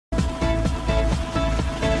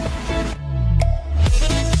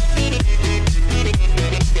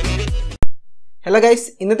Hello guys,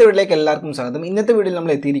 ഇന്നത്തെ വീഡിയോയിലേക്ക് എല്ലാവർക്കും സ്വാഗതം. ഇന്നത്തെ വീഡിയോയിൽ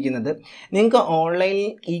നമ്മൾ എത്തിയിരിക്കുന്നത് നിങ്ങൾക്ക് ഓൺലൈൻ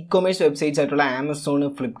ഇ-കൊമേഴ്സ് വെബ്സൈറ്റ്സ് ആയിട്ടുള്ള ആമസോൺ,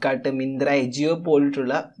 ഫ്ലിപ്കാർട്ട്, മിന്ത്ര, എജിയോ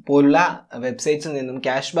പോലുള്ള വെബ്സൈറ്റ്സിൽ നിന്നും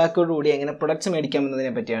ക്യാഷ് ബാക്കോടുകൂടി എങ്ങനെ പ്രൊഡക്ട്സ്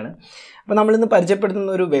മേടിക്കാമെന്നതിനെ പറ്റിയാണ്. അപ്പോൾ നമ്മളിന്ന്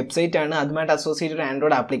പരിചയപ്പെടുത്തുന്ന ഒരു വെബ്സൈറ്റ് ആണ്. അതുമായിട്ട് അസോസിയേറ്റഡ്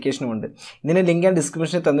ആൻഡ്രോയിഡ് ആപ്ലിക്കേഷനും ഉണ്ട്. ഇതിൻ്റെ ലിങ്ക് ഞാൻ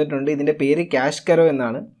ഡിസ്ക്രിപ്ഷനിൽ തന്നിട്ടുണ്ട്. ഇതിൻ്റെ പേര് ക്യാഷ് കരോ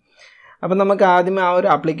എന്നാണ്. അപ്പോൾ നമുക്ക് ആദ്യം ആ ഒരു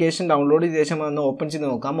ആപ്ലിക്കേഷൻ ഡൗൺലോഡ് ചെയ്ത ശേഷം ഒന്ന് ഓപ്പൺ ചെയ്ത്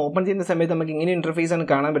നോക്കാം. ഓപ്പൺ ചെയ്യുന്ന സമയത്ത് നമുക്ക് ഇങ്ങനെ ഇൻ്റർഫേസ് ആണ്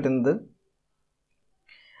കാണാൻ പറ്റുന്നത്.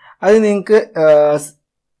 അത് നിങ്ങൾക്ക്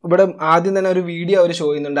ഇവിടെ ആദ്യം തന്നെ ഒരു വീഡിയോ അവർ ഷോ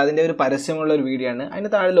ചെയ്യുന്നുണ്ട്. അതിൻ്റെ ഒരു പരസ്യമുള്ള ഒരു വീഡിയോ ആണ്. അതിന്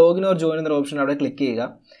താഴെ ലോഗിൻ ഓർ ജോയിൻ എന്നൊരു ഓപ്ഷൻ അവിടെ ക്ലിക്ക് ചെയ്യുക.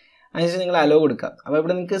 അതിനുശേഷം നിങ്ങൾ അലോ കൊടുക്കുക. അപ്പോൾ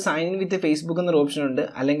ഇവിടെ നിങ്ങൾക്ക് സൈൻ ഇൻ വിത്ത് ഫേസ്ബുക്ക് എന്നൊരു ഓപ്ഷൻ ഉണ്ട്.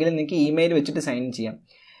 അല്ലെങ്കിൽ നിങ്ങൾക്ക് ഇമെയിൽ വെച്ചിട്ട് സൈൻ ഇൻ ചെയ്യാം.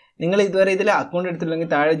 നിങ്ങൾ ഇതുവരെ ഇതിൽ അക്കൗണ്ട്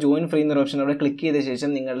എടുത്തിട്ടുണ്ടെങ്കിൽ താഴെ ജോയിൻ ഫ്രീ എന്നൊരു ഓപ്ഷൻ അവിടെ ക്ലിക്ക് ചെയ്ത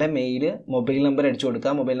ശേഷം നിങ്ങളുടെ മെയിൽ, മൊബൈൽ നമ്പർ അടിച്ചു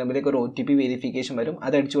കൊടുക്കുക. മൊബൈൽ നമ്പറിലേക്ക് ഒരു OTP വെരിഫിക്കേഷൻ വരും.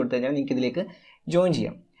 അത് അടിച്ചു കൊടുത്തു കഴിഞ്ഞാൽ നിങ്ങൾക്ക് ഇതിലേക്ക് ജോയിൻ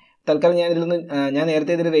ചെയ്യാം. തൽക്കാലം ഞാൻ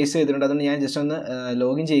നേരത്തെ ഇതിൽ രജിസ്റ്റർ ചെയ്തിട്ടുണ്ട്. അതുകൊണ്ട് ഞാൻ ജസ്റ്റ് ഒന്ന്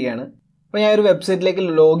ലോഗിൻ ചെയ്യുകയാണ്. അപ്പോൾ ഞാൻ ഒരു വെബ്സൈറ്റിലേക്ക്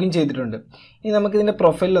ലോഗിൻ ചെയ്തിട്ടുണ്ട്. ഇനി നമുക്കിതിൻ്റെ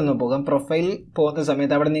പ്രൊഫൈലിലൊന്ന് പോകാം. പ്രൊഫൈൽ പോകുന്ന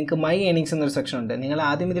സമയത്ത് അവിടെ നിങ്ങൾക്ക് മൈ ഏണിങ്സ് എന്നൊരു സെക്ഷൻ ഉണ്ട്. നിങ്ങൾ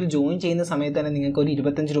ആദ്യം ഇതിൽ ജോയിൻ ചെയ്യുന്ന സമയത്ത് തന്നെ നിങ്ങൾക്ക് ഒരു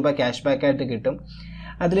 25 രൂപ ക്യാഷ് ബാക്ക് ആയിട്ട് കിട്ടും.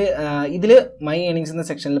 ഇതിൽ മൈ ഏണിങ്സ് എന്ന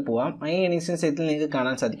സെക്ഷനിൽ പോകാം. മൈ ഏണിങ്സിൻ്റെ സെറ്റിൽ നിങ്ങൾക്ക്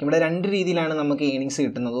കാണാൻ സാധിക്കും. ഇവിടെ രണ്ട് രീതിയിലാണ് നമുക്ക് ഏണിങ്സ്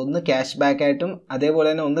കിട്ടുന്നത്. ഒന്ന് ക്യാഷ് ബാക്ക് ആയിട്ടും അതേപോലെ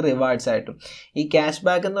തന്നെ ഒന്ന് റിവാർഡ്സ് ആയിട്ടും. ഈ ക്യാഷ്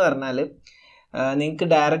ബാക്ക് എന്ന് പറഞ്ഞാൽ നിങ്ങൾക്ക്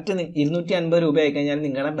ഡയറക്റ്റ് 250 രൂപ ആയിക്കഴിഞ്ഞാൽ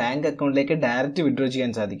നിങ്ങളുടെ ബാങ്ക് അക്കൗണ്ടിലേക്ക് ഡയറക്റ്റ് വിഡ്രോ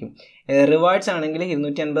ചെയ്യാൻ സാധിക്കും. റിവാർഡ്സ് ആണെങ്കിൽ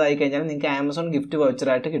 250 ആയിക്കഴിഞ്ഞാൽ നിങ്ങൾക്ക് ആമസോൺ ഗിഫ്റ്റ്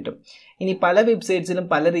വൗച്ചറായിട്ട് കിട്ടും. ഇനി പല വെബ്സൈറ്റ്സിലും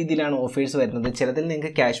പല രീതിയിലാണ് ഓഫേഴ്സ് വരുന്നത്. ചിലതിൽ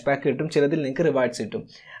നിങ്ങൾക്ക് ക്യാഷ് ബാക്ക് കിട്ടും, ചിലതിൽ നിങ്ങൾക്ക് റിവാർഡ്സ് കിട്ടും.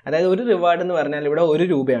 അതായത് ഒരു റിവാർഡ് എന്ന് പറഞ്ഞാൽ ഇവിടെ 1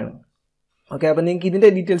 രൂപയാണ്. ഓക്കെ, അപ്പോൾ നിങ്ങൾക്ക്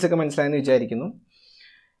ഇതിൻ്റെ ഡീറ്റെയിൽസ് ഒക്കെ മനസ്സിലായെന്ന് വിചാരിക്കുന്നു.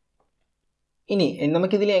 ഇനി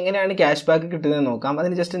നമുക്കിതിൽ എങ്ങനെയാണ് ക്യാഷ് ബാക്ക് കിട്ടുന്നത് നോക്കാം.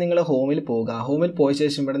 അതിന് ജസ്റ്റ് നിങ്ങൾ ഹോമിൽ പോകുക. ഹോമിൽ പോയ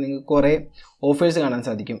ശേഷം ഇവിടെ നിങ്ങൾക്ക് കുറേ ഓഫേഴ്സ് കാണാൻ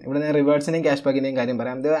സാധിക്കും. ഇവിടെ ഞാൻ റിവാർഡ്സിൻ്റെയും ക്യാഷ് ബാക്കിൻ്റെയും കാര്യം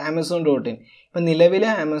പറയാം. ഇത് amazon.in. ഇപ്പം നിലവിൽ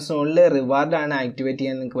ആമസോണിൽ റിവാർഡാണ് ആക്ടിവേറ്റ്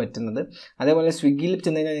ചെയ്യാൻ നിങ്ങൾക്ക് പറ്റുന്നത്. അതേപോലെ സ്വിഗ്ഗിയിൽ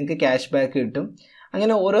ചെന്ന് കഴിഞ്ഞാൽ നിങ്ങൾക്ക് ക്യാഷ് ബാക്ക് കിട്ടും.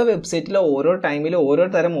 അങ്ങനെ ഓരോ വെബ്സൈറ്റിലും ഓരോ ടൈമിലും ഓരോ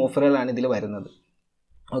തരം ഓഫറുകളാണ് ഇതിൽ വരുന്നത്.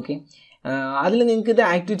 ഓക്കെ, അതിൽ നിങ്ങൾക്ക് ഇത്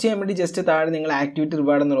ആക്ടിവേറ്റ് ചെയ്യാൻ വേണ്ടി ജസ്റ്റ് താഴെ നിങ്ങൾ ആക്ടിവേറ്റ്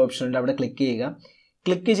റിവാർഡ് എന്നൊരു ഓപ്ഷൻ ഉണ്ട്. അവിടെ ക്ലിക്ക് ചെയ്യുക.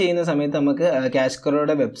 ക്ലിക്ക് ചെയ്യുന്ന സമയത്ത് നമുക്ക് ക്യാഷ്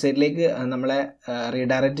കരോയുടെ വെബ്സൈറ്റിലേക്ക് നമ്മളെ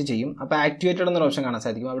റീഡയറക്റ്റ് ചെയ്യും. അപ്പോൾ ആക്ടിവേറ്റഡ് എന്നൊരു ഓപ്ഷൻ കാണാൻ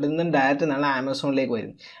സാധിക്കും. അവിടെ നിന്ന് ഡയറക്റ്റ് നമ്മൾ ആമസോണിലേക്ക്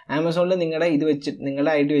വരും. ആമസോണിൽ നിങ്ങളുടെ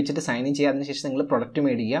ID വെച്ചിട്ട് സൈൻ ഇൻ ചെയ്യുക. അതിനുശേഷം നിങ്ങൾ പ്രൊഡക്റ്റ്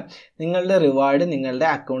മേടിക്കുക. നിങ്ങളുടെ റിവാർഡ് നിങ്ങളുടെ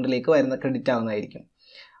അക്കൗണ്ടിലേക്ക് ക്രെഡിറ്റ് ആവുന്നതായിരിക്കും.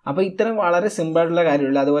 അപ്പോൾ ഇത്തരം വളരെ സിമ്പിളായിട്ടുള്ള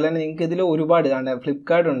കാര്യമുള്ളൂ. അതുപോലെ തന്നെ നിങ്ങൾക്ക് ഇതിൽ ഒരുപാട്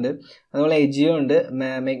ഫ്ലിപ്കാർട്ട് ഉണ്ട്, അതുപോലെ എജിയോ ഉണ്ട്,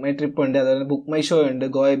 മേക്ക് മൈ ട്രിപ്പ് ഉണ്ട്, അതുപോലെ ബുക്ക് മൈ ഷോ ഉണ്ട്,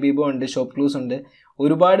 ഗോയബീബോ ഉണ്ട്, ഷോപ്പ് ക്ലൂസ് ഉണ്ട്.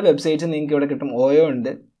 ഒരുപാട് വെബ്സൈറ്റ്സ് നിങ്ങൾക്ക് ഇവിടെ കിട്ടും. ഓയോ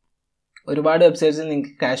ഉണ്ട്. ഒരുപാട് വെബ്സൈറ്റ്സിൽ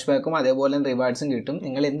നിങ്ങൾക്ക് ക്യാഷ് ബാക്കും അതേപോലെ റിവാർഡ്സും കിട്ടും.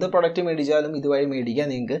 നിങ്ങൾ എന്ത് പ്രൊഡക്റ്റ് മേടിച്ചാലും ഇതുവഴി മേടിക്കുക.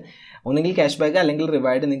 നിങ്ങൾക്ക് ഒന്നുകിൽ ക്യാഷ് ബാക്ക് അല്ലെങ്കിൽ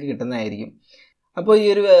റിവാർഡ് നിങ്ങൾക്ക് കിട്ടുന്നതായിരിക്കും. അപ്പോൾ ഈ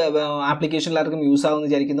ഒരു ആപ്ലിക്കേഷൻ എല്ലാവർക്കും യൂസ് ആവുമെന്ന്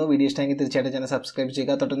വിചാരിക്കുന്നു. വീഡിയോ ഇഷ്ടമെങ്കിൽ തീർച്ചയായിട്ടും ചാനൽ സബ്സ്ക്രൈബ്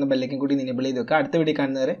ചെയ്യുക. തൊട്ടുന്ന ബെല്ലൈക്കൻ കൂടി എനേബിൾ ചെയ്ത് വെക്കുക. അടുത്ത വീഡിയോ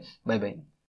കാണുന്നവരെ ബൈ ബൈ.